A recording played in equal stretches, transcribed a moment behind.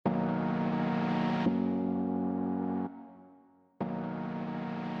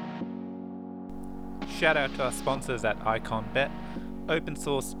Shout out to our sponsors at IconBet. Open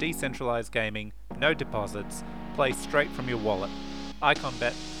source, decentralized gaming, no deposits, play straight from your wallet.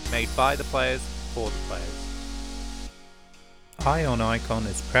 IconBet, made by the players, for the players. Ion Icon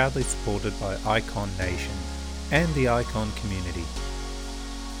is proudly supported by Icon Nation and the Icon community.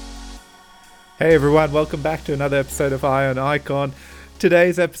 Hey everyone, welcome back to another episode of Ion Icon.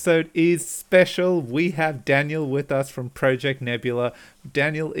 Today's episode is special. We have Daniel with us from Project Nebula.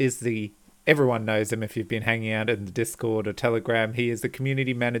 Daniel is everyone knows him if you've been hanging out in the Discord or Telegram. He is the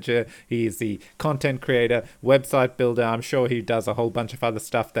community manager. He is the content creator, website builder. I'm sure he does a whole bunch of other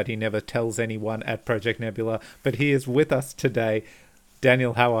stuff that he never tells anyone at Project Nebula. But he is with us today.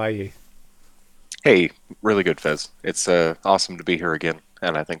 Daniel, how are you? Hey, really good, Fez. It's awesome to be here again,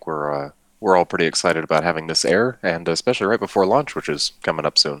 and I think we're all pretty excited about having this air, and especially right before launch, which is coming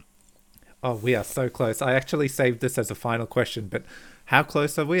up soon. Oh, we are so close. I actually saved this as a final question, but how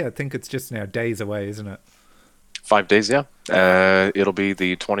close are we? I think it's just now days away, isn't it? 5 days, yeah. It'll be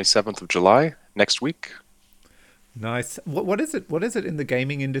the 27th of July next week. Nice. What is it? What is it in the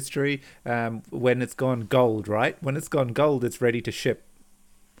gaming industry when it's gone gold? Right? When it's gone gold, it's ready to ship.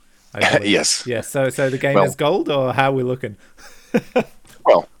 I believe. Yes. Yeah. So the game Well, is gold, or how are we looking?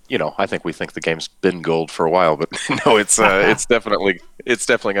 well, I think we think the game's been gold for a while, but no, it's definitely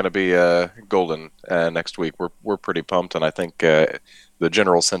going to be golden next week. We're pretty pumped, and I think the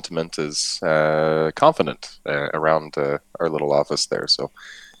general sentiment is confident around our little office there. So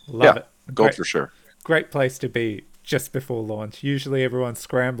Love yeah, it. gold Great, for sure. great place to be just before launch. Usually everyone's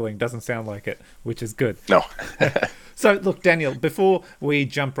scrambling. Doesn't sound like it, which is good. No. So look, Daniel, before we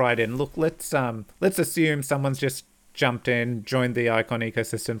jump right in, look, let's assume someone's just jumped in, joined the Icon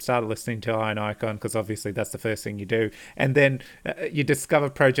ecosystem, started listening to Iron Icon, because obviously that's the first thing you do, and then you discover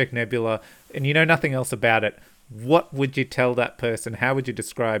Project Nebula, and you know nothing else about it. What would you tell that person? How would you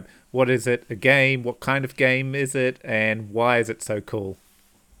describe what is it, a game? What kind of game is it, and why is it so cool?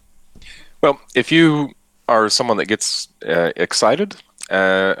 Well, if you are someone that gets excited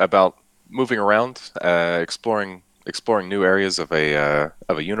about moving around, exploring new areas of a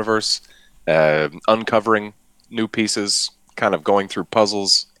universe, uncovering new pieces, kind of going through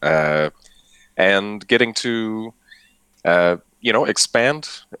puzzles, and getting to expand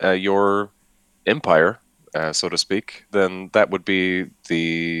your empire, so to speak, then that would be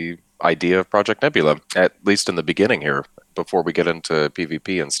the idea of Project Nebula, at least in the beginning here, before we get into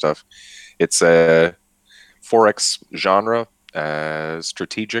PvP and stuff. It's a 4X genre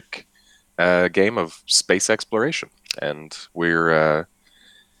strategic game of space exploration, and we're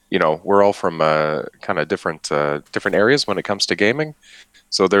all from kind of different areas when it comes to gaming.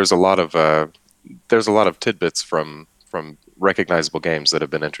 So there's a lot of tidbits from recognizable games that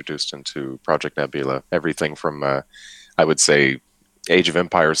have been introduced into Project Nebula. Everything from I would say Age of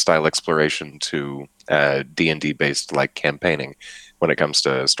Empires style exploration to D&D based like campaigning when it comes to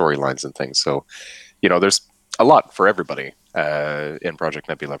storylines and things. So there's a lot for everybody in Project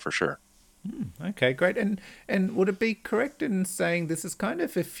Nebula for sure. Okay, great. And would it be correct in saying this is kind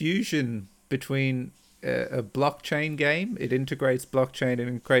of a fusion between a blockchain game? It integrates blockchain, it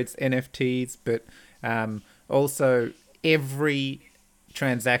integrates NFTs, but also every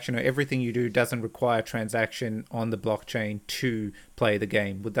transaction or everything you do doesn't require transaction on the blockchain to play the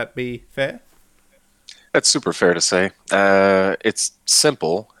game. Would that be fair? That's super fair to say. It's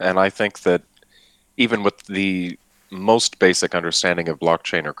simple, and I think that even with the most basic understanding of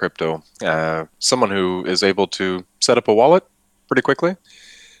blockchain or crypto, someone who is able to set up a wallet pretty quickly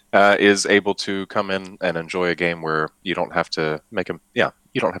is able to come in and enjoy a game where you don't have to make you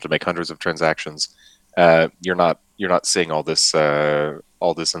don't have to make hundreds of transactions. You're not seeing all this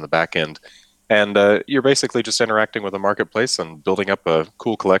in the back end, and you're basically just interacting with a marketplace and building up a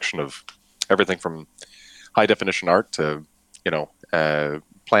cool collection of everything from high definition art to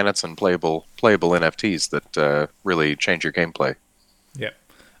planets and playable NFTs that really change your gameplay. Yep.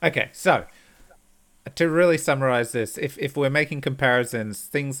 Okay, so to really summarize this, if we're making comparisons,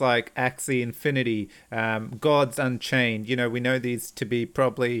 things like Axie Infinity, Gods Unchained, we know these to be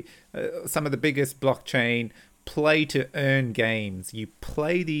probably some of the biggest blockchain play to earn games. You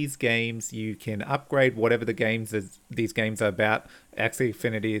play these games, you can upgrade whatever these games are about. Axie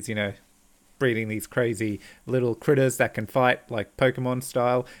Infinity is, breeding these crazy little critters that can fight like Pokemon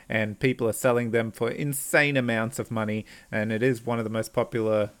style, and people are selling them for insane amounts of money, and it is one of the most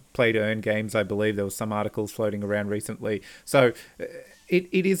popular play to earn games. I believe there was some articles floating around recently. So it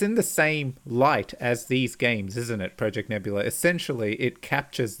is in the same light as these games, isn't it? Project Nebula, essentially it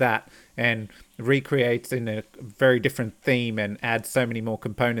captures that and recreates in a very different theme and adds so many more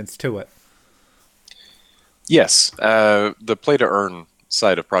components to it. Yes, the play to earn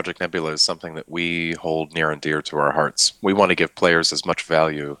side of Project Nebula is something that we hold near and dear to our hearts. We want to give players as much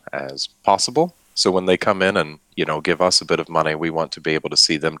value as possible. So when they come in and give us a bit of money, we want to be able to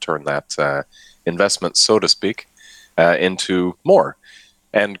see them turn that investment, so to speak, into more.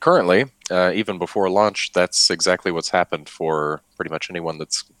 And currently, even before launch, that's exactly what's happened for pretty much anyone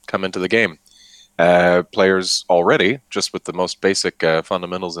that's come into the game. Players already, just with the most basic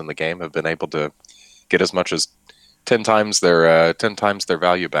fundamentals in the game, have been able to get as much as 10 times their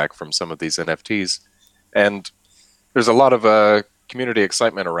value back from some of these NFTs. And there's a lot of community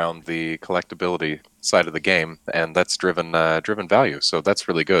excitement around the collectability side of the game, and that's driven value. So that's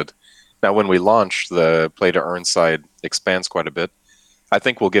really good. Now, when we launch, the play to earn side expands quite a bit. I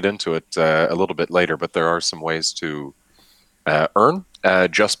think we'll get into it a little bit later, but there are some ways to earn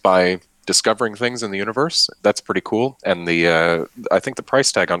just by discovering things in the universe. That's pretty cool, and the I think the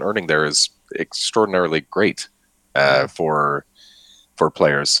price tag on earning there is extraordinarily great Yeah. for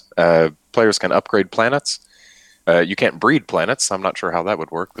players. Players can upgrade planets. You can't breed planets. I'm not sure how that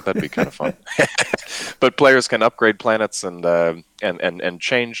would work, but that'd be kind of fun. But players can upgrade planets and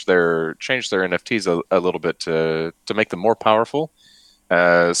change their NFTs a little bit to make them more powerful.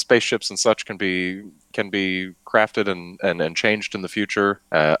 Spaceships and such can be crafted and changed in the future,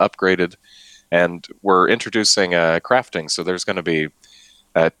 upgraded, and we're introducing crafting. So there's going to be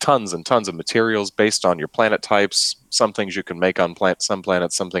tons and tons of materials based on your planet types. Some things you can make on some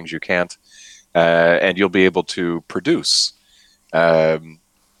planets, some things you can't, and you'll be able to produce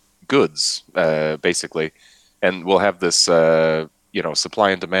goods basically, and we'll have this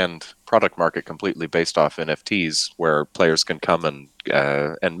supply and demand product market completely based off NFTs, where players can come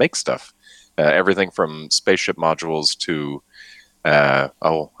and make stuff. Everything from spaceship modules to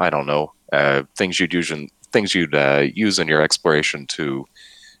I don't know, things you'd use in your exploration to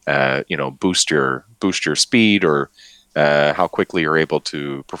boost your speed, or how quickly you're able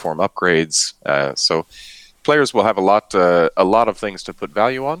to perform upgrades. So players will have a lot of things to put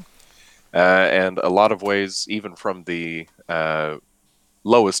value on, and a lot of ways, even from the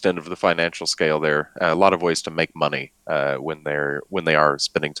lowest end of the financial scale. There, a lot of ways to make money when they are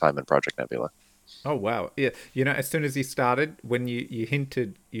spending time in Project Nebula. Oh wow! Yeah, as soon as you started, when you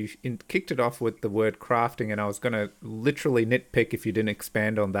hinted, kicked it off with the word crafting, and I was gonna literally nitpick if you didn't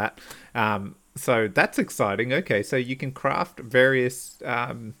expand on that. So that's exciting. Okay, so you can craft various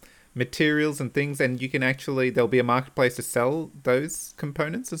materials and things, and you can actually there'll be a marketplace to sell those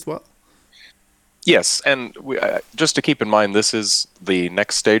components as well. Yes, and just to keep in mind, this is the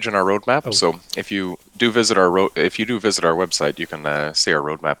next stage in our roadmap. Oh, So if you do visit if you do visit our website, you can see our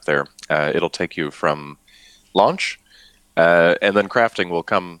roadmap there. It'll take you from launch, and then crafting will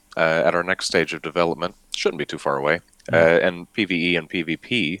come at our next stage of development. Shouldn't be too far away. And PVE and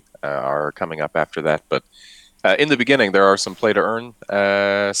PvP are coming up after that. But in the beginning, there are some play to earn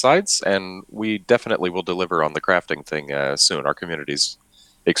sides, and we definitely will deliver on the crafting thing soon. Our community's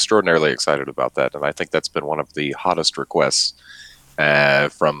extraordinarily excited about that, and I think that's been one of the hottest requests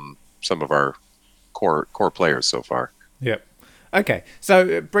from some of our core players so far. yep. Okay,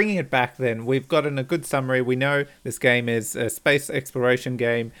 so bringing it back, then we've gotten a good summary. We know this game is a space exploration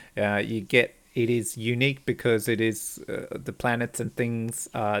game. It is unique because it is the planets and things.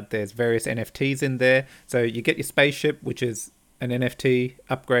 There's various NFTs in there, so you get your spaceship, which is an NFT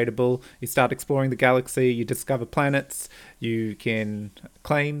upgradable. You start exploring the galaxy. You discover planets. You can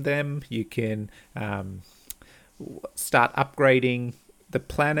claim them. You can start upgrading the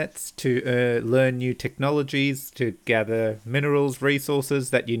planets to learn new technologies, to gather minerals,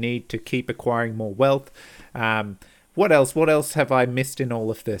 resources that you need to keep acquiring more wealth. What else? What else have I missed in all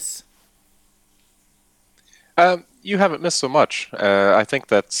of this? You haven't missed so much. I think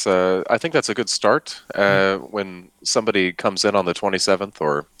that's a good start. When somebody comes in on the 27th,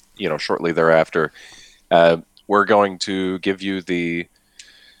 or shortly thereafter, we're going to give you the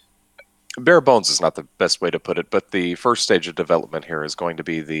bare bones is not the best way to put it, but the first stage of development here is going to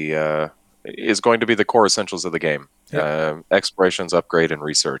be the core essentials of the game: Yep. explorations, upgrade, and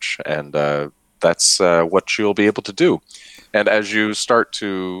research, and that's what you'll be able to do. And as you start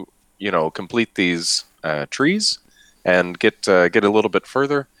to complete these trees and get a little bit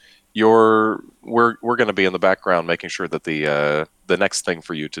further, we're going to be in the background making sure that the next thing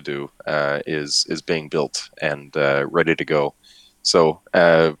for you to do is being built and ready to go. So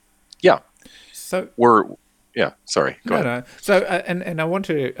yeah, So we're yeah. Sorry, go no, ahead. no. So and I want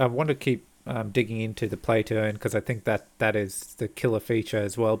to keep digging into the play to earn because I think that is the killer feature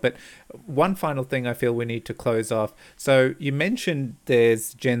as well. But one final thing I feel we need to close off. So you mentioned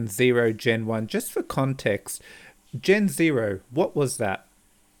there's Gen Zero, Gen One. Just for context, Gen Zero, what was that?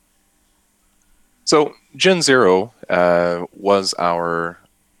 So Gen Zero was our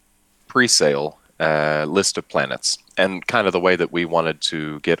pre-sale list of planets, and kind of the way that we wanted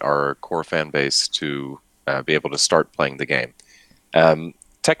to get our core fan base to be able to start playing the game. Um,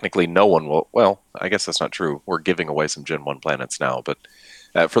 Technically, no one will. Well, I guess that's not true. We're giving away some Gen 1 planets now, but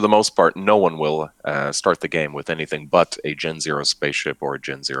for the most part, no one will start the game with anything but a Gen Zero spaceship or a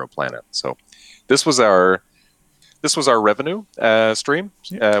Gen Zero planet. So this was our revenue stream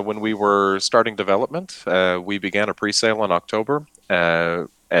Yeah. when we were starting development. We began a pre-sale in October,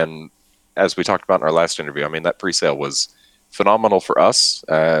 and as we talked about in our last interview, I mean that pre-sale was phenomenal for us.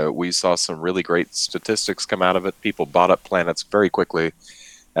 We saw some really great statistics come out of it. People bought up planets very quickly,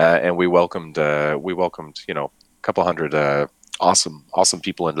 and we welcomed a couple hundred awesome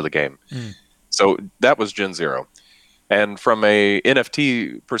people into the game. Mm. So that was Gen Zero. And from a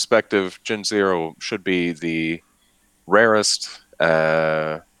NFT perspective, Gen Zero should be the rarest,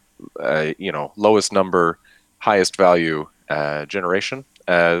 lowest number, highest value generation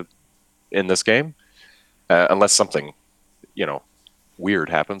in this game, unless something, you know, weird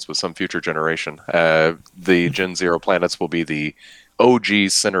happens with some future generation. The Gen Zero planets will be the OG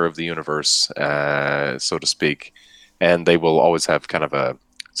center of the universe, so to speak, and they will always have kind of a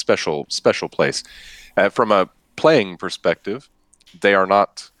special place. From a playing perspective, they are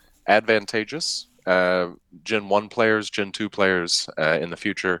not advantageous. Gen 1 players, Gen 2 players in the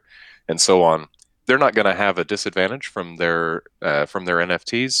future, and so on. They're not going to have a disadvantage from their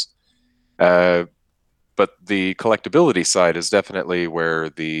NFTs. Uh, but the collectability side is definitely where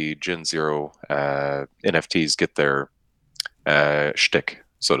the Gen Zero NFTs get their shtick,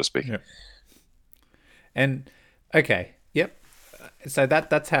 so to speak. Yeah. And okay, yep. So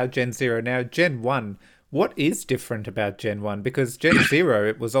that's how Gen Zero. Now Gen One. What is different about Gen One? Because Gen Zero,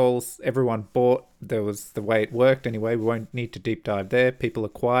 it was all everyone bought. There was the way it worked anyway. We won't need to deep dive there. People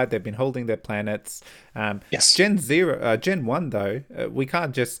acquired. They've been holding their planets. Yes, Gen One though, we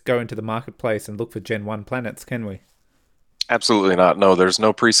can't just go into the marketplace and look for Gen One planets, can we? absolutely not. No, there's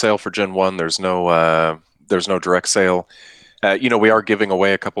no pre-sale for Gen 1. There's no direct sale. We are giving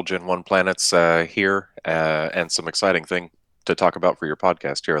away a couple Gen 1 planets here, and some exciting thing to talk about for your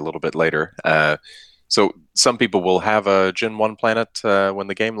podcast here a little bit later. So some people will have a Gen 1 planet when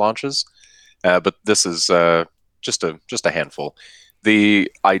the game launches, but this is just a handful.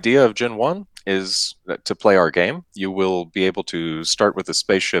 The idea of Gen 1 is that to play our game, you will be able to start with a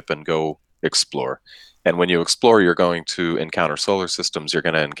spaceship and go explore. And when you explore, you're going to encounter solar systems. You're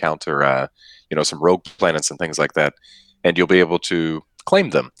going to encounter, some rogue planets and things like that, and you'll be able to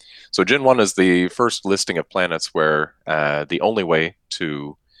claim them. So Gen 1 is the first listing of planets where the only way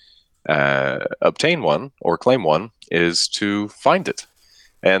to obtain one or claim one is to find it,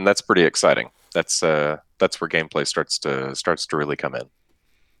 and that's pretty exciting. That's where gameplay starts to really come in.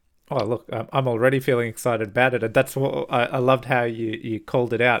 Oh, look, I'm already feeling excited about it. And that's what I loved how you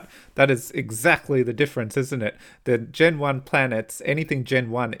called it out. That is exactly the difference, isn't it? The Gen 1 planets, anything Gen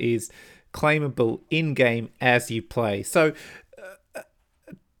 1 is claimable in game as you play. So,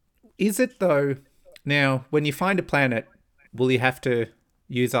 is it though? Now, when you find a planet, will you have to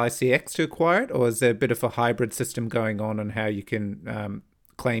use ICX to acquire it, or is there a bit of a hybrid system going on how you can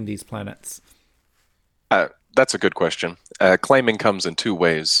claim these planets? That's a good question. Claiming comes in two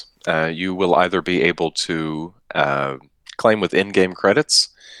ways. You will either be able to claim with in-game credits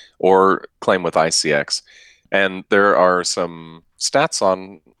or claim with ICX. And there are some stats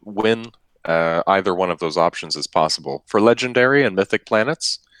on when either one of those options is possible. For legendary and mythic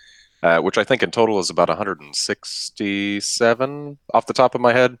planets, which I think in total is about 167 off the top of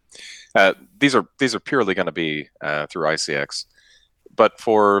my head, these are purely going to be through ICX. But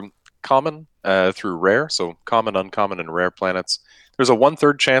for common through rare, so common, uncommon, and rare planets, there's a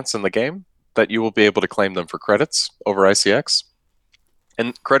 1/3 chance in the game that you will be able to claim them for credits over ICX.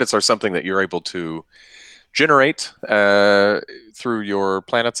 And credits are something that you're able to generate through your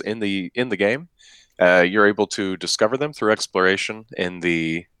planets in the game. You're able to discover them through exploration in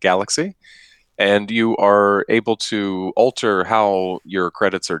the galaxy, and you are able to alter how your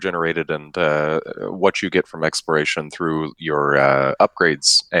credits are generated and what you get from exploration through your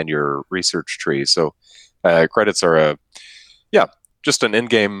upgrades and your research tree. So credits are yeah, just an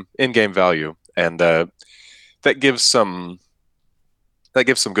in-game value, and that gives some that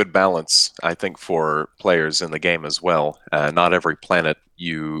gives some good balance, I think, for players in the game as well. Not every planet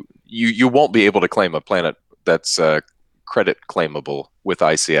you won't be able to claim a planet that's credit claimable with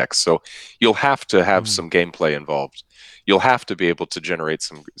ICX. So you'll have to have Mm. some gameplay involved. You'll have to be able to generate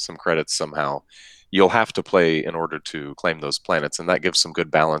some credits somehow. You'll have to play in order to claim those planets, and that gives some good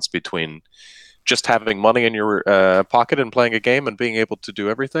balance between just having money in your pocket and playing a game and being able to do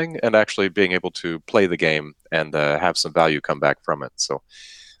everything, and actually being able to play the game and have some value come back from it. So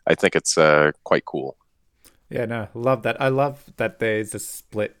I think it's quite cool. Yeah, no, love that. I love that there's a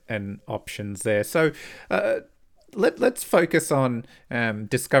split and options there. So, uh, let's focus on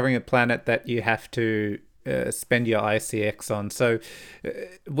discovering a planet that you have to spend your ICX on. So,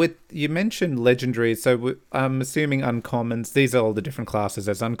 with you mentioned legendaries, so I'm assuming uncommons. These are all the different classes.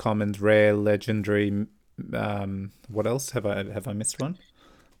 There's uncommons, rare, legendary. What else have I missed one?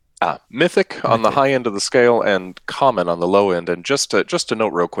 Mythic on the Mythic. high end of the scale and common on the low end. And just to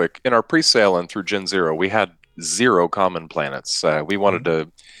note real quick, in our pre-sale and through Gen Zero, we had zero common planets. We wanted Mm.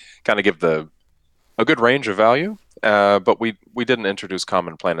 to kind of give the a good range of value, but we didn't introduce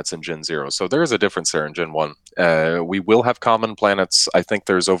common planets in Gen Zero. So there is a difference there in Gen One. We will have common planets. I think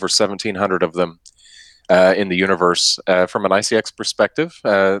there's over 1,700 of them in the universe. From an ICX perspective,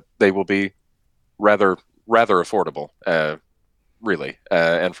 they will be rather affordable. Really,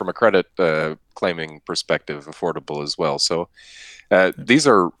 and from a credit claiming perspective, affordable as well. So these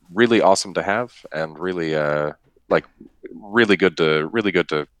are really awesome to have, and really like really good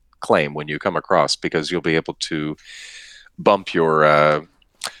to claim when you come across, because you'll be able to bump your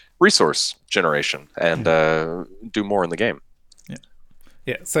resource generation and Mm. do more in the game. Yeah.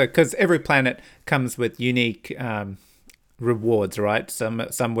 Yeah. So, because every planet comes with unique rewards, right? Some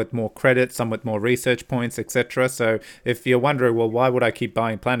with more credit, some with more research points, etc. So if you're wondering, well, why would I keep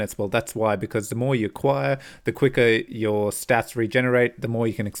buying planets? Well, that's why, because the more you acquire, the quicker your stats regenerate, the more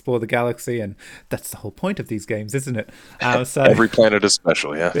you can explore the galaxy, and that's the whole point of these games, isn't it? So Every planet is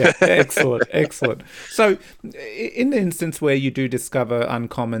special, yeah. yeah, excellent, excellent. So, in the instance where you do discover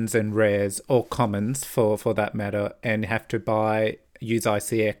uncommons and rares, or commons for that matter, and have to use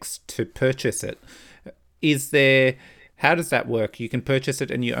ICX to purchase it, is there? How does that work? You can purchase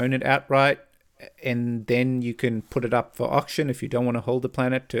it and you own it outright, and then you can put it up for auction if you don't want to hold the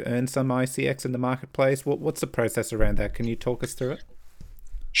planet to earn some ICX in the marketplace. What's the process around that? Can you talk us through it?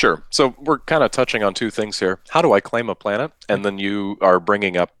 Sure. So we're kind of touching on two things here. How do I claim a planet? And then you are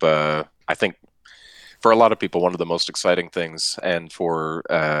bringing up, I think, for a lot of people, one of the most exciting things, and for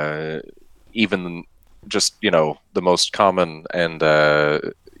even just the most common and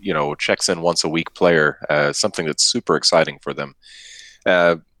checks in once a week player, something that's super exciting for them.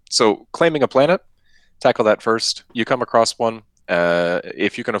 Uh, so claiming a planet, tackle that first. You come across one,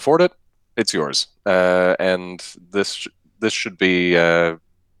 if you can afford it, it's yours, and this should be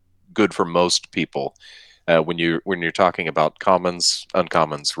good for most people. When you're talking about commons,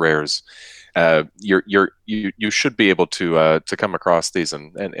 uncommons, rares, you should be able to come across these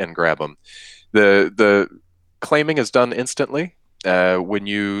and grab them. The claiming is done instantly. When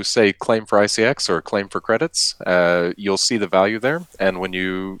you say claim for ICX or claim for credits, you'll see the value there. And when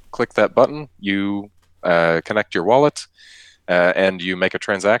you click that button, you connect your wallet and you make a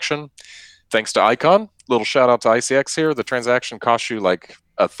transaction. Thanks to Icon, little shout out to ICX here. The transaction costs you like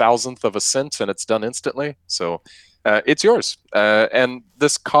a thousandth of a cent, and it's done instantly. So it's yours. And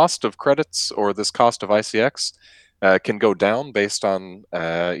this cost of credits or this cost of ICX can go down based on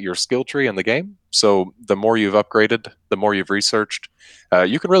your skill tree in the game. So the more you've upgraded, the more you've researched,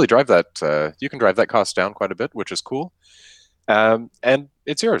 you can really drive that. You can drive that cost down quite a bit, which is cool. And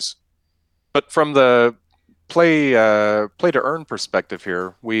it's yours. But from the play to earn perspective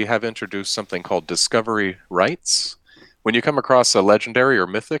here, we have introduced something called discovery rights. When you come across a legendary or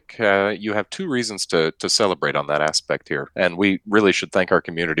mythic, you have two reasons to celebrate on that aspect here, and we really should thank our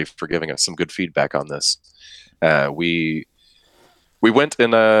community for giving us some good feedback on this. We went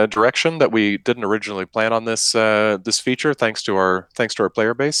in a direction that we didn't originally plan on this feature, thanks to our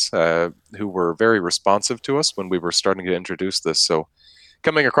player base, who were very responsive to us when we were starting to introduce this. So,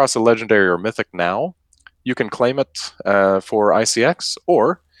 coming across a legendary or mythic now, you can claim it for ICX,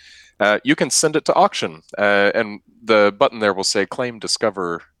 or you can send it to auction, and the button there will say "Claim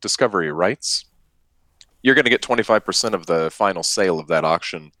Discovery Rights." You're going to get 25% of the final sale of that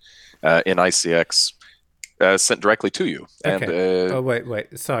auction in ICX sent directly to you. Okay. And Oh,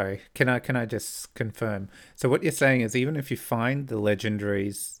 wait. Sorry. Can I just confirm? So what you're saying is, even if you find the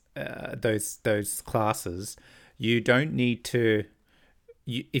legendaries, those classes, you don't need to.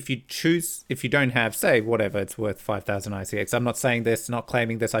 If you don't have, say, whatever, it's worth 5,000 ICX. I'm not saying this, not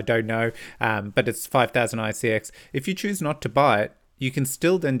claiming this. I don't know, but it's 5,000 ICX. If you choose not to buy it, you can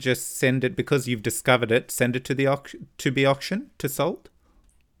still then just send it, because you've discovered it. Send it to the auction to be auctioned to sold.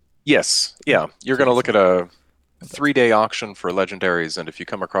 yes, yeah, you're So going to that's look fine. at a That's fine. 3-day auction for legendaries, and if you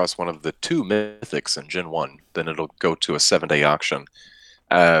come across one of the two mythics in Gen 1, then it'll go to a 7-day auction.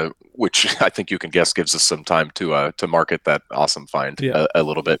 which I think you can guess gives us some time to market that awesome find Yeah. a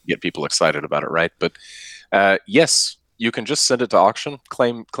little bit, get people excited about it, right? But yes, you can just send it to auction,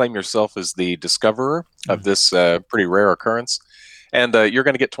 claim yourself as the discoverer of this pretty rare occurrence, and you're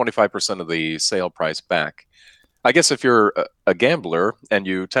going to get 25% of the sale price back. I guess if you're a gambler and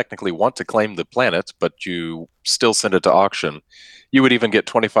you technically want to claim the planet, but you still send it to auction, you would even get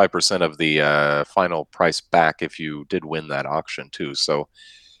 25% of the final price back if you did win that auction too. So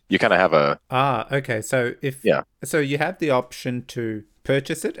you kind of have a Okay. So yeah. so you have the option to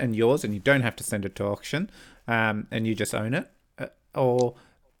purchase it and yours, and you don't have to send it to auction, and you just own it, or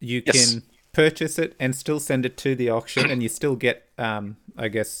you Yes. can purchase it and still send it to the auction, and you still get, I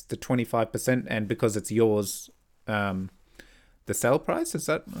guess, the 25%, and because it's yours, um, the sale price is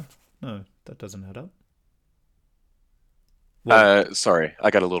that? No, that doesn't add up. Well, Sorry,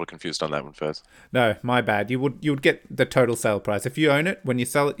 I got a little confused on that one, Fez. no, my bad. You would get the total sale price if you own it. When you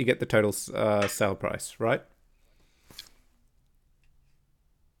sell it, you get the total sale price, right?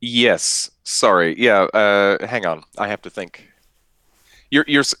 Yes. Sorry. Yeah. Hang on. I have to think.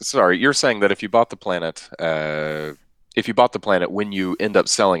 You're sorry. You're saying that if you bought the planet when you end up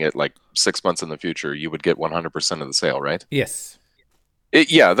selling it like 6 months in the future, you would get 100% of the sale, right? Yes.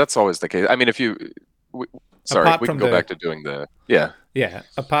 Yeah, that's always the case. I mean, if you, we, sorry, Apart we can from go the back to doing the yeah. Yeah,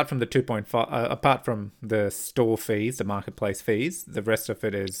 apart from the 2.5, apart from the store fees, the marketplace fees, the rest of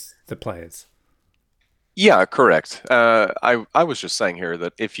it is the players. Yeah, correct. I was just saying here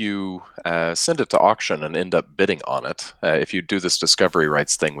that if you send it to auction and end up bidding on it, if you do this discovery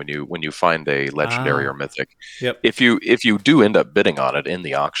rights thing when you find a legendary or Ah, mythic, yep. if you do end up bidding on it in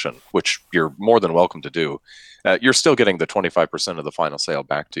the auction, which you're more than welcome to do, you're still getting the 25% of the final sale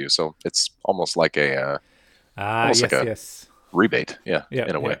back to you. So it's almost like Yes, a yes. rebate, yeah, Yep,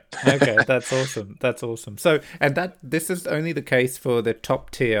 in a way. yep. Okay, that's awesome. That's awesome. So, and this is only the case for the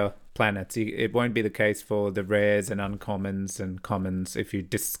top tier planets. It won't be the case for the rares and uncommons and commons. If you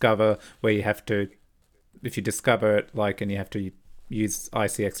discover where you have to, if you discover it, like, and you have to use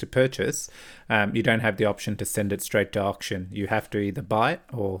ICX to purchase, you don't have the option to send it straight to auction. You have to either buy it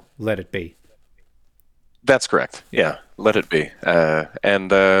or let it be. That's correct. Yeah. Yeah, let it be. And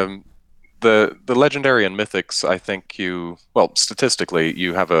the legendary and mythics, I think statistically,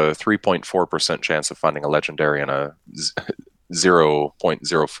 you have a 3.4% chance of finding a legendary and a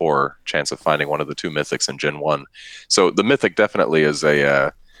 0.04 chance of finding one of the two mythics in Gen 1. So the mythic definitely is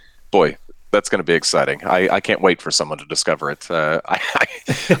a boy. That's going to be exciting. I can't wait for someone to discover it.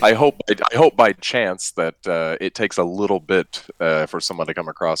 I hope by chance that it takes a little bit for someone to come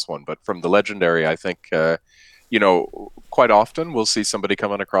across one. But from the legendary, I think quite often we'll see somebody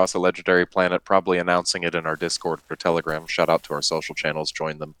coming across a legendary planet, probably announcing it in our Discord or Telegram. Shout out to our social channels,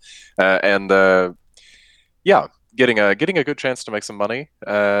 join them, and yeah, getting a good chance to make some money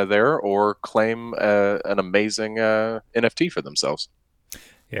there, or claim an amazing NFT for themselves.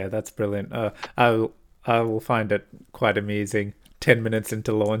 Yeah, that's brilliant. I will find it quite amusing. 10 minutes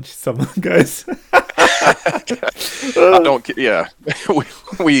into launch, someone goes, I don't. Yeah,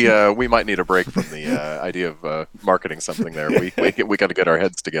 we might need a break from the idea of marketing something there. We got to get our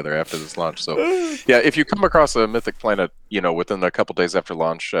heads together after this launch. So, yeah, if you come across a mythic planet, within a couple days after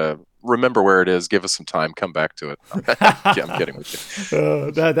launch, remember where it is. Give us some time. Come back to it. Yeah, I'm kidding with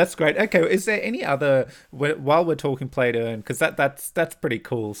you. No, that's great. Okay, is there any other while we're talking play to earn? Because that's pretty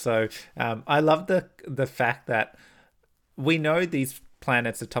cool. So, I love the fact that we know these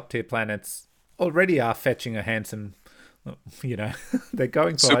planets, the top tier planets, already are fetching a handsome, you know, they're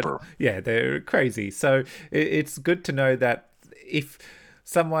going for it. Super. Yeah, they're crazy. So it's good to know that if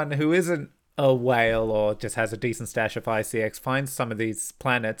someone who isn't a whale or just has a decent stash of ICX finds some of these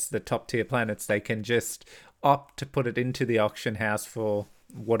planets, the top tier planets, they can just opt to put it into the auction house for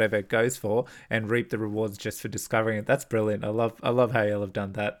whatever it goes for and reap the rewards just for discovering it. That's brilliant. I love how y'all have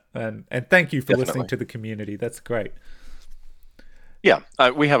done that. And thank you for listening Definitely. to the community. That's great. Yeah,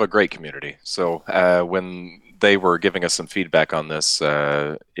 we have a great community. So when they were giving us some feedback on this,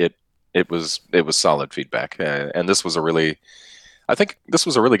 it was solid feedback, and this was a really, I think this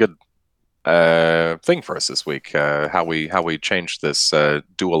was a really good thing for us this week. How we changed this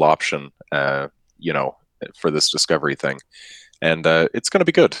dual option, you know, for this discovery thing, and it's going to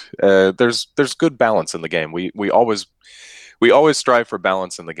be good. There's good balance in the game. We always strive for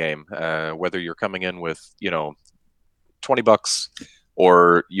balance in the game. Whether you're coming in with 20 bucks,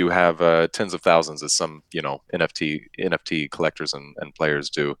 or you have tens of thousands, as some NFT collectors and players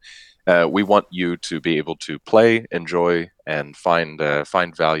do. We want you to be able to play, enjoy, and find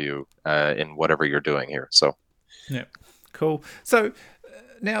value in whatever you're doing here. So Yeah, cool. So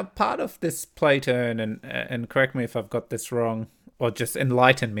now part of this play turn, and correct me if I've got this wrong, or just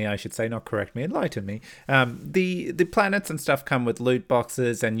enlighten me, I should say, not correct me, enlighten me. The planets and stuff come with loot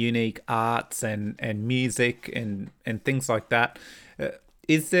boxes and unique arts and music and things like that.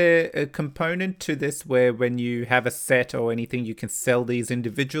 Is there a component to this where when you have a set or anything, you can sell these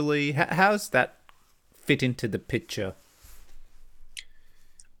individually? How's that fit into the picture?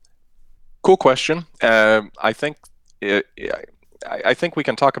 Cool question. I think we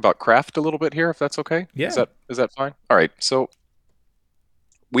can talk about craft a little bit here, if that's okay. Yeah. Is that fine? All right. So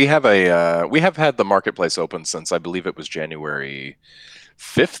we have had the marketplace open since I believe it was January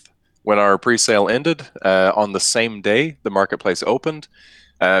 5th when our pre-sale ended. On the same day the marketplace opened,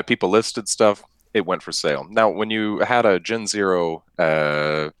 people listed stuff. It went for sale. Now, when you had a Gen Zero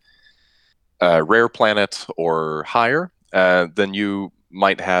rare planet or higher, then you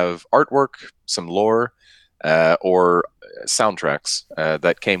might have artwork, some lore, or soundtracks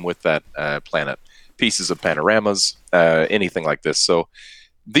that came with that planet, pieces of panoramas, anything like this. So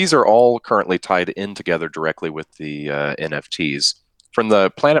these are all currently tied in together directly with the NFTs. From the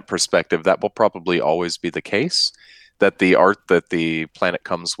planet perspective, that will probably always be the case. That the art that the planet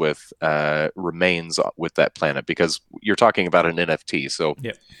comes with remains with that planet because you're talking about an NFT, so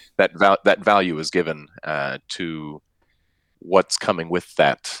Yeah. that value is given to what's coming with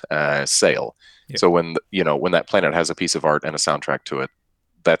that sale. Yeah. So when that planet has a piece of art and a soundtrack to it,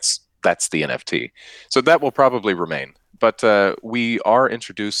 that's the NFT. So that will probably remain. But we are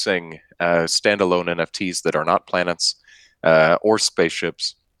introducing standalone NFTs that are not planets or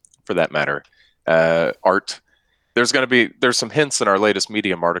spaceships, for that matter. Art. There's some hints in our latest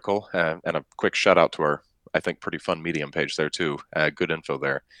Medium article, and a quick shout out to our, I think, pretty fun Medium page there too. Good info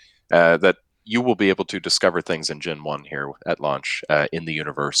there. That you will be able to discover things in Gen 1 here at launch in the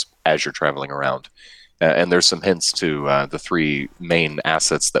universe as you're traveling around. And there's some hints to the three main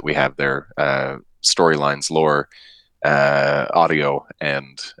assets that we have there: storylines, lore, audio,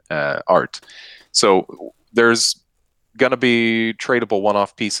 and art. So there's going to be tradable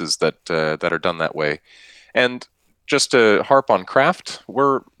one-off pieces that are done that way. And just to harp on craft,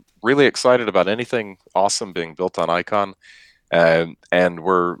 we're really excited about anything awesome being built on Icon. And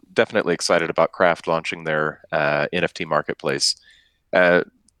we're definitely excited about Craft launching their NFT marketplace.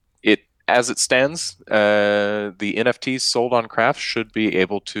 It as it stands, the NFTs sold on Craft should be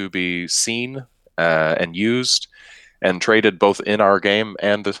able to be seen and used and traded both in our game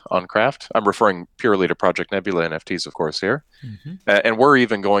and on Craft. I'm referring purely to Project Nebula NFTs, of course, here. Mm-hmm. And we're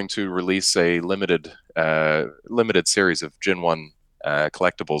even going to release a limited series of Gen 1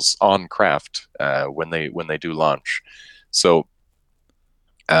 collectibles on Craft when they do launch. So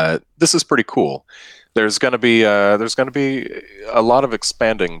this is pretty cool. There's going to be a lot of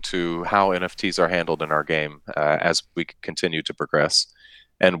expanding to how NFTs are handled in our game as we continue to progress,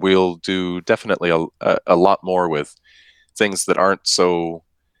 and we'll do definitely a lot more with things that aren't so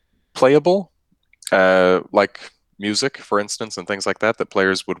playable, like music, for instance, and things like that that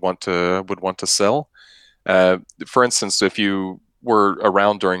players would want to sell. For instance, if you were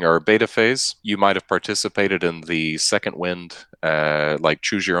around during our beta phase, you might have participated in the Second Wind, like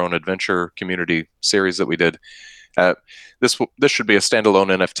Choose Your Own Adventure community series that we did. Uh, this should be a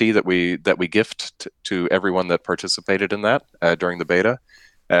standalone NFT that we gift to everyone that participated in that during the beta.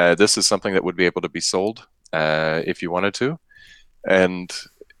 This is something that would be able to be sold if you wanted to, and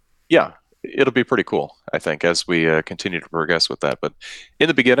yeah, it'll be pretty cool, I think, as we continue to progress with that. But in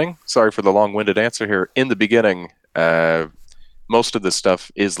the beginning, sorry for the long-winded answer here. In the beginning, most of this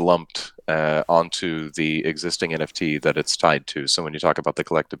stuff is lumped onto the existing NFT that it's tied to. So when you talk about the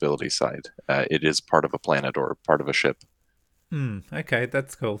collectability side, it is part of a planet or part of a ship. Okay,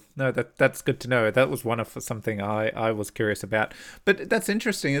 that's cool. No, that's good to know. That was one of something I was curious about. But that's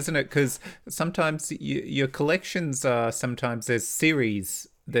interesting, isn't it? Because sometimes your collections are sometimes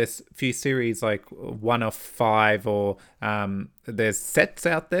there's few series like one of five, or there's sets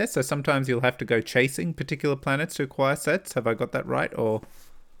out there. So sometimes you'll have to go chasing particular planets to acquire sets. Have I got that right? Or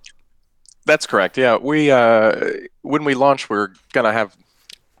That's correct. Yeah, we when we launch, we're gonna have.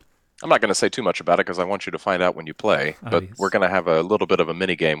 I'm not going to say too much about it because I want you to find out when you play. oh But we're yes. going to have a little bit of a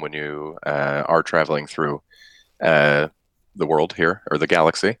mini game when you are traveling through uh, the world here or the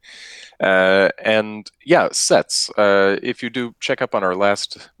galaxy. And yeah, sets. If you do check up on our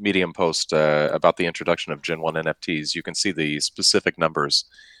last Medium post about the introduction of Gen 1 NFTs, you can see the specific numbers.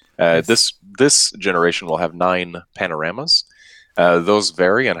 Yes. This generation will have 9 panoramas. Those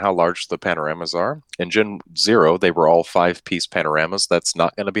vary in how large the panoramas are. In Gen 0, they were all 5-piece panoramas. That's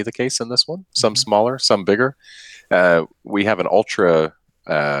not going to be the case in this one. Some Hmm. smaller, some bigger. We have an ultra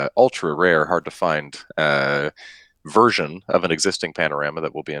rare, hard to find version of an existing panorama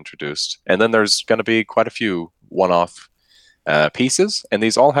that will be introduced. And then there's going to be quite a few one-off pieces, and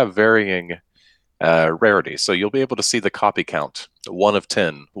these all have varying rarity. So you'll be able to see the copy count: 1 of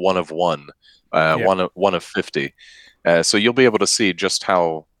 10, 1 of 1, Yeah. 1 of 50. So you'll be able to see just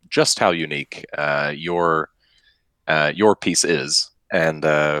how unique your piece is, and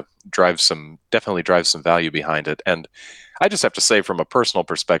definitely drive some value behind it. And I just have to say, from a personal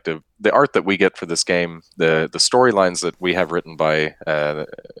perspective, the art that we get for this game, the storylines that we have written by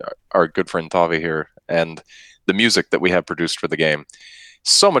our good friend Tavi here, and the music that we have produced for the game,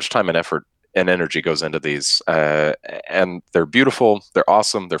 so much time and effort and energy goes into these, and they're beautiful, they're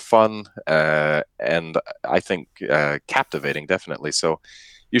awesome, they're fun, and I think captivating, definitely. So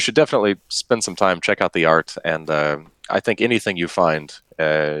you should definitely spend some time, check out the art, and I think anything you find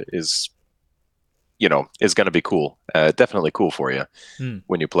is going to be cool, definitely cool for you Hmm.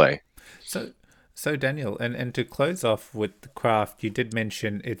 when you play. So, so Daniel, and to close off with the craft, you did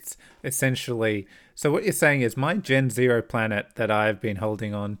mention it's essentially. So what you're saying is my Gen Zero planet that I've been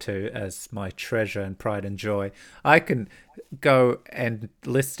holding on to as my treasure and pride and joy. I can go and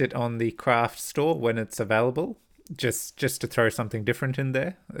list it on the craft store when it's available, just to throw something different in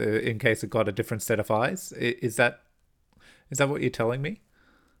there, in case it got a different set of eyes. Is that what you're telling me?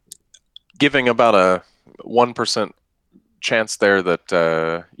 Giving about a 1% chance there that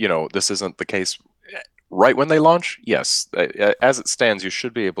this isn't the case right when they launch. Yes, as it stands, you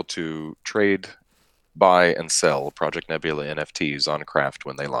should be able to trade, buy, and sell Project Nebula NFTs on Craft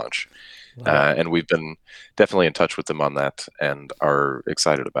when they launch. Love it. And we've been definitely in touch with them on that and are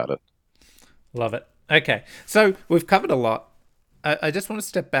excited about it. Love it. Okay, so we've covered a lot. I just want to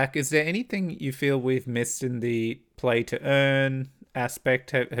step back. Is there anything you feel we've missed in the play to earn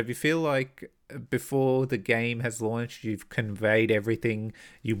aspect? Have you feel like before the game has launched, you've conveyed everything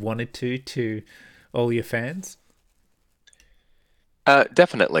you wanted to all your fans?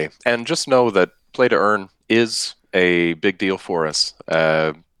 Definitely. And just know that play to earn is a big deal for us.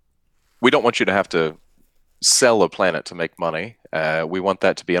 We don't want you to have to sell a planet to make money. We want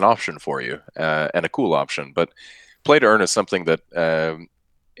that to be an option for you, and a cool option. But play to earn is something that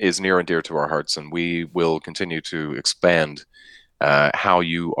is near and dear to our hearts, and we will continue to expand how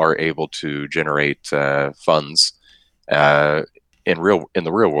you are able to generate funds uh, in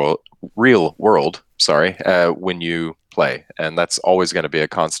the real world. Sorry, when you play, and that's always going to be a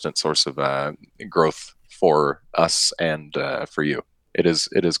constant source of growth for us and for you. It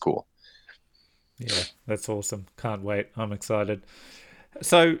is cool. Yeah, that's awesome. Can't wait. I'm excited.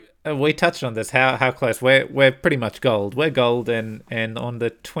 So we touched on this. How close? We're pretty much gold. We're gold, and on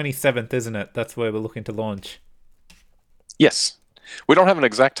the 27th, isn't it? That's where we're looking to launch. Yes. We don't have an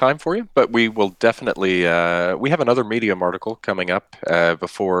exact time for you, but we will definitely. We have another Medium article coming up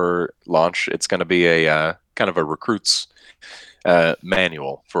before launch. It's going to be a kind of a recruits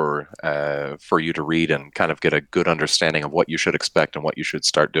manual for you to read and kind of get a good understanding of what you should expect and what you should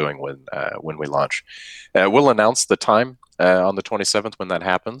start doing when we launch. We'll announce the time on the 27th when that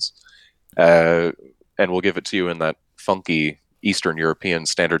happens, uh, and we'll give it to you in that funky Eastern European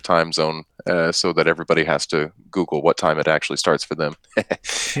Standard Time zone, so that everybody has to Google what time it actually starts for them.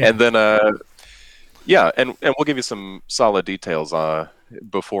 Yeah. And then, yeah, and we'll give you some solid details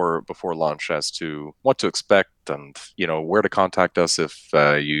before launch as to what to expect, and where to contact us if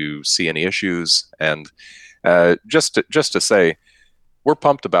you see any issues. And just to say, we're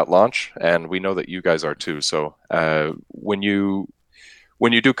pumped about launch, and we know that you guys are too. So when you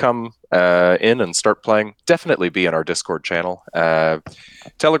do come in and start playing, definitely be in our Discord channel.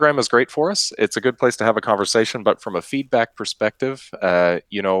 Telegram is great for us. It's a good place to have a conversation, but from a feedback perspective,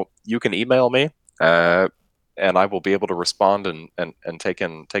 you can email me, uh, and I will be able to respond and take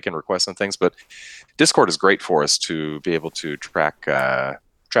in requests and things. But Discord is great for us to be able to track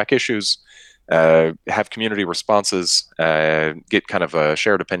issues, have community responses, get kind of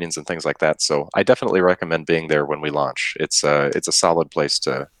shared opinions and things like that. So I definitely recommend being there when we launch. It's a solid place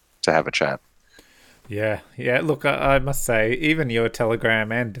to have a chat. Yeah, yeah. Look, I must say, even your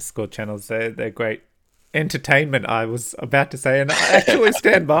Telegram and Discord channels, they're great entertainment. I was about to say, and I actually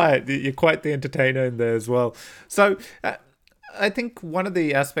stand by it. You're quite the entertainer in there as well. So, I think one of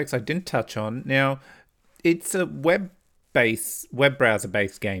the aspects I didn't touch on now, it's a web browser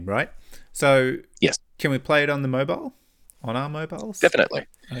based game, right? So, Yes, can we play it on the mobile, on our mobiles? definitely.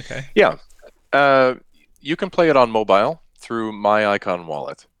 Okay. Yeah, uh, you can play it on mobile through My Icon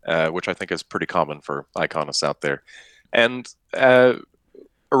Wallet, which I think is pretty common for iconists out there. And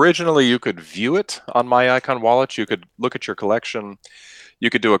originally, you could view it on My Icon Wallet. You could look at your collection. You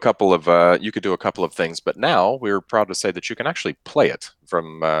could do a couple of things. But now we're proud to say that you can actually play it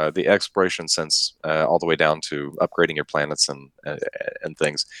from the exploration sense all the way down to upgrading your planets and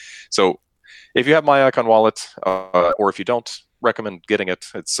things. So if you have My Icon Wallet, or if you don't, recommend getting it.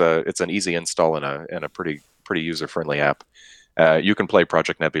 It's an easy install and a pretty user friendly app. You can play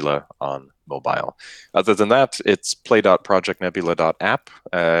Project Nebula on mobile. Other than that, it's play.projectnebula.app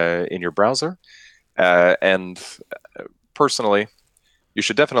in your browser. And personally, you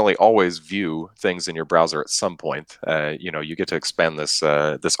should definitely always view things in your browser at some point. You get to expand this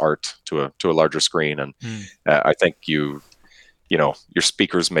art to a larger screen, and Mm. I think your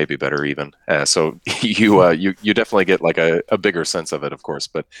speakers may be better even. So you definitely get like a bigger sense of it, of course.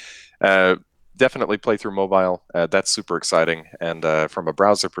 But definitely play through mobile. That's super exciting. And from a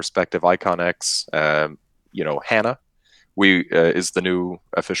browser perspective, IconX, HANA, is the new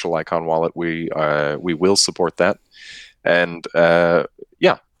official Icon wallet. We will support that. And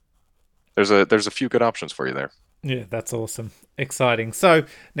yeah, there's a few good options for you there. Yeah, that's awesome. Exciting. So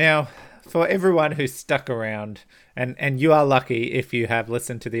now, for everyone who's stuck around, and you are lucky if you have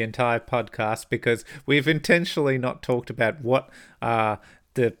listened to the entire podcast, because we've intentionally not talked about what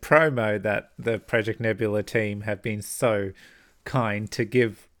the promo that the Project Nebula team have been so kind to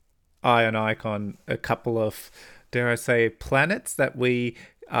give Ion Icon a couple of, dare I say, planets that we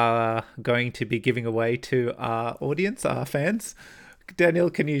are going to be giving away to our audience, our fans. Daniel,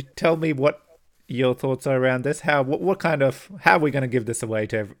 can you tell me what your thoughts are around this? What kind of, how are we going to give this away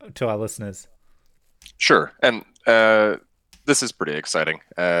to our listeners? Sure. And this is pretty exciting.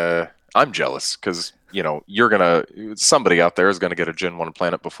 I'm jealous because somebody out there is gonna get a Gen 1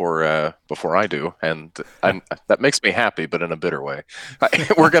 planet before I do, and that makes me happy, but in a bitter way.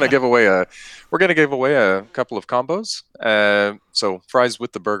 We're gonna give away a couple of combos. So fries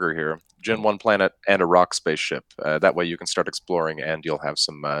with the burger here. Gen 1 planet and a rock spaceship. That way you can start exploring, and you'll have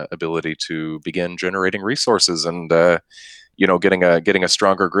some ability to begin generating resources and getting a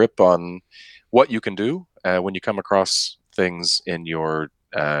stronger grip on what you can do when you come across things in your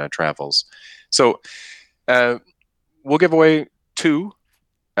travels. So we'll give away two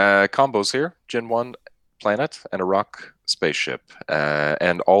combos here: Gen 1 planet and a rock spaceship.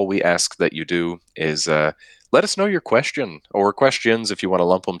 And all we ask that you do is let us know your question or questions if you want to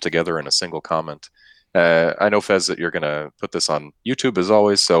lump them together in a single comment. I know, Fez, that you're going to put this on YouTube as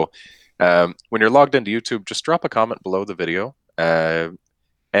always. So when you're logged into YouTube, just drop a comment below the video.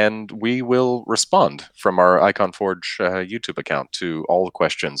 And we will respond from our Icon Forge YouTube account to all the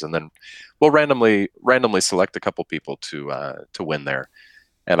questions, and then we'll randomly select a couple people to win there.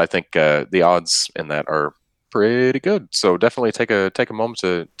 And I think the odds in that are pretty good. So definitely take a moment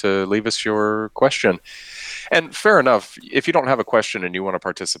to leave us your question. And fair enough, if you don't have a question and you want to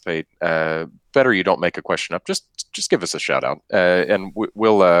participate, better you don't make a question up. Just give us a shout out, and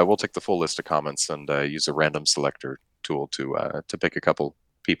we'll take the full list of comments and use a random selector tool to pick a couple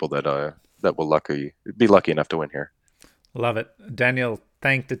people that will be lucky enough to win here. Love it. Daniel,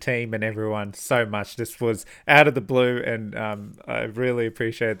 thank the team and everyone so much. This was out of the blue, and I really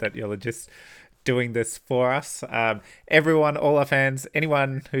appreciate that you're just doing this for us. Everyone, all our fans,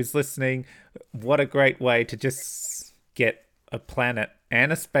 anyone who's listening, what a great way to just get a planet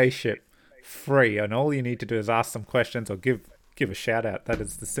and a spaceship free. And all you need to do is ask some questions or give a shout out. That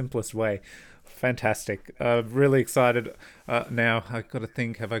is the simplest way. Fantastic. Really excited. Now I've got to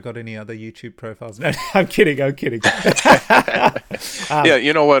think, have I got any other YouTube profiles? No, I'm kidding. Yeah,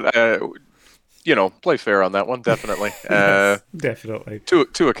 you know what? Play fair on that one, definitely. Yes, definitely.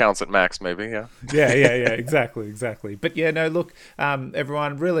 Two accounts at max, maybe, yeah. Yeah, exactly. But yeah, no, look,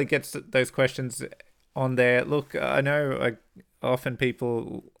 everyone really gets those questions on there. Look, I know often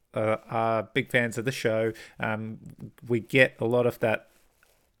people are big fans of the show. We get a lot of that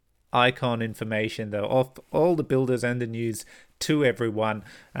icon information, though, all the builders and the news to everyone.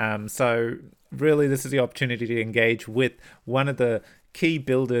 So really, this is the opportunity to engage with one of the key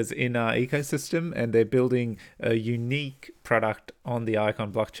builders in our ecosystem, and they're building a unique product on the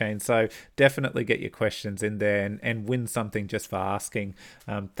Icon blockchain. So definitely get your questions in there and win something just for asking.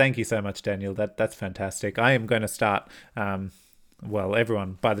 Thank you so much, Daniel. That's fantastic. I am going to start. Well,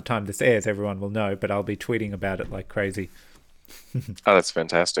 everyone, by the time this airs, everyone will know, but I'll be tweeting about it like crazy. Oh, that's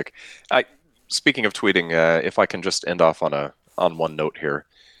fantastic. Speaking of tweeting, if I can just end off on one note here,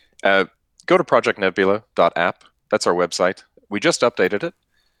 go to projectnebula.app. That's our website. We just updated it.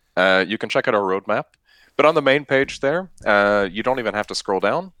 You can check out our roadmap. But on the main page there, you don't even have to scroll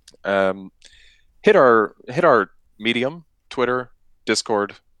down. Hit our Medium, Twitter,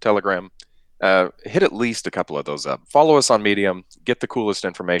 Discord, Telegram. Hit at least a couple of those up. Follow us on Medium. Get the coolest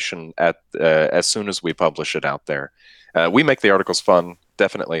information as soon as we publish it out there. We make the articles fun,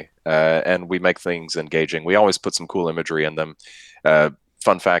 definitely, and we make things engaging. We always put some cool imagery in them.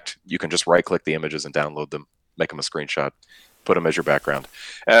 Fun fact, you can just right-click the images and download them, make them a screenshot. put them as your background.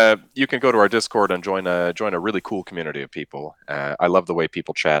 You can go to our Discord and join a really cool community of people. I love the way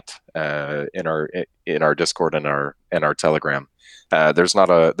people chat in our Discord and our Telegram. There's not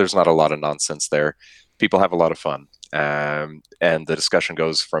a lot of nonsense there. People have a lot of fun, and the discussion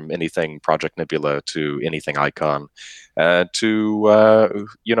goes from anything Project Nebula to anything Icon, to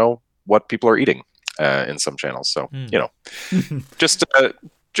what people are eating in some channels. So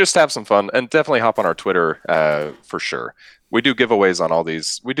just have some fun, and definitely hop on our Twitter for sure. We do giveaways on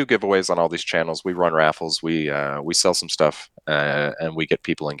all these channels. We run raffles. We sell some stuff, and we get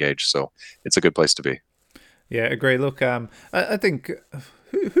people engaged. So it's a good place to be. Yeah, agree. Look, I think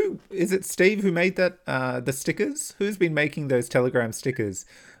who is it? Steve who made that the stickers? Who's been making those Telegram stickers?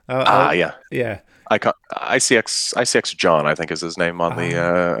 Yeah. ICX John, I think is his name on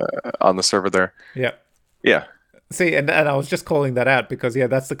the server there. Yeah. Yeah. See, and I was just calling that out because,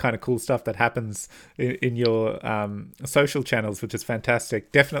 that's the kind of cool stuff that happens in your social channels, which is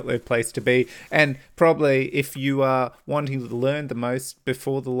fantastic. Definitely a place to be. And probably if you are wanting to learn the most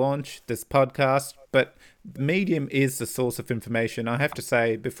before the launch, this podcast, but Medium is the source of information. I have to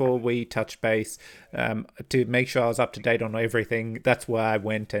say, before we touch base, to make sure I was up to date on everything, that's where I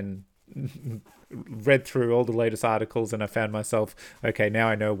went and read through all the latest articles, and I found myself, okay, now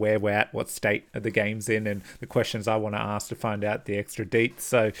I know where we're at, what state the game's in, and the questions I want to ask to find out the extra deets.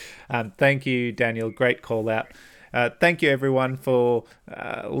 So thank you, Daniel. Great call out. Thank you, everyone, for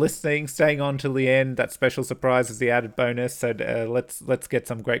listening, staying on till the end. That special surprise is the added bonus. So let's get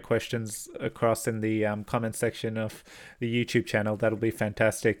some great questions across in the comment section of the YouTube channel. That'll be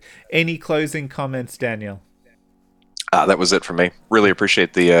fantastic. Any closing comments, Daniel? That was it for me. Really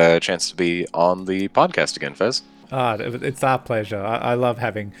appreciate the chance to be on the podcast again, Fez. It's our pleasure. I love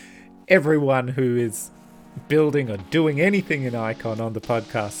having everyone who is building or doing anything in Icon on the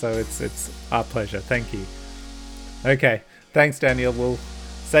podcast. So it's our pleasure. Thank you. Okay, thanks, Daniel. We'll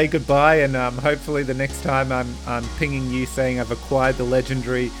say goodbye, and hopefully the next time I'm pinging you saying I've acquired the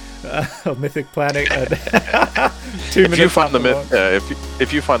legendary Mythic Planet. 2 minutes. If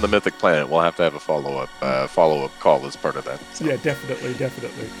you find the Mythic Planet, we'll have to have a follow up call as part of that. So. Yeah, definitely.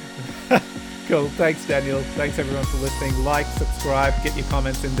 Cool. Thanks, Daniel. Thanks everyone for listening. Like, subscribe, get your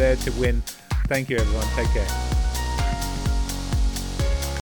comments in there to win. Thank you, everyone. Take care.